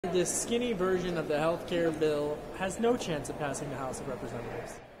This skinny version of the health care bill has no chance of passing the House of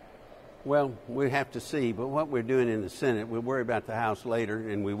Representatives. Well, we have to see, but what we're doing in the Senate, we'll worry about the House later,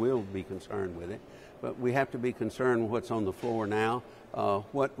 and we will be concerned with it. But we have to be concerned with what's on the floor now,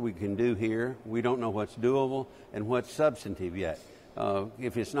 what we can do here. We don't know what's doable and what's substantive yet.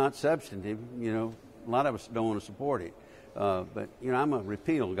 If it's not substantive, a lot of us don't want to support it. But I'm a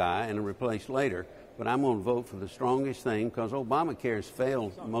repeal guy and a replace later, but I'm going to vote for the strongest thing because Obamacare has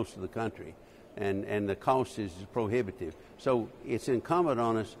failed most of the country, and the cost is prohibitive. So it's incumbent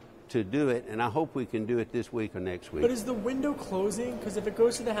on us to do it, and I hope we can do it this week or next week. But is the window closing? Because if it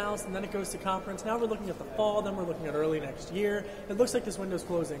goes to the House and then it goes to conference, now we're looking at the fall, then we're looking at early next year. It looks like this window's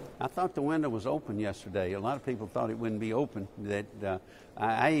closing. I thought the window was open yesterday. A lot of people thought it wouldn't be open.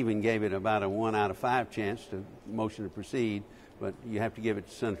 I even gave it about a 1 out of 5 chance to motion to proceed, but you have to give it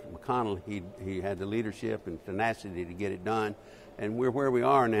to Senator McConnell. He had the leadership and tenacity to get it done, and we're where we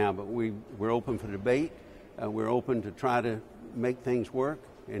are now, but we're open for debate. We're open to try to make things work.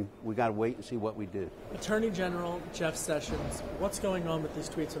 And we got to wait and see what we do. Attorney General Jeff Sessions, what's going on with these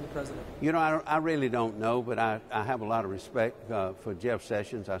tweets from the president? I really don't know, but I have a lot of respect for Jeff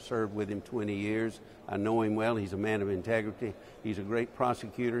Sessions. I served with him 20 years. I know him well. He's a man of integrity. He's a great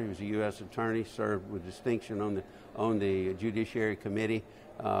prosecutor. He was a U.S. attorney, served with distinction on the Judiciary Committee.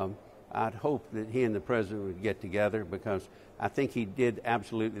 I'd hope that he and the president would get together because I think he did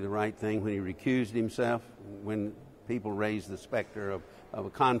absolutely the right thing when he recused himself, when people raised the specter of a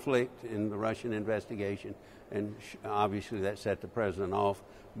conflict in the Russian investigation, and obviously that set the president off.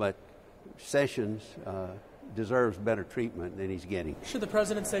 But Sessions deserves better treatment than he's getting. Should the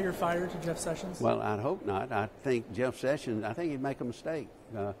president say you're fired to Jeff Sessions? Well, I'd hope not. I think Jeff Sessions, he'd make a mistake.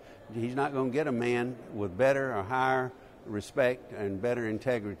 He's not going to get a man with better or higher respect and better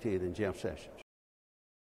integrity than Jeff Sessions.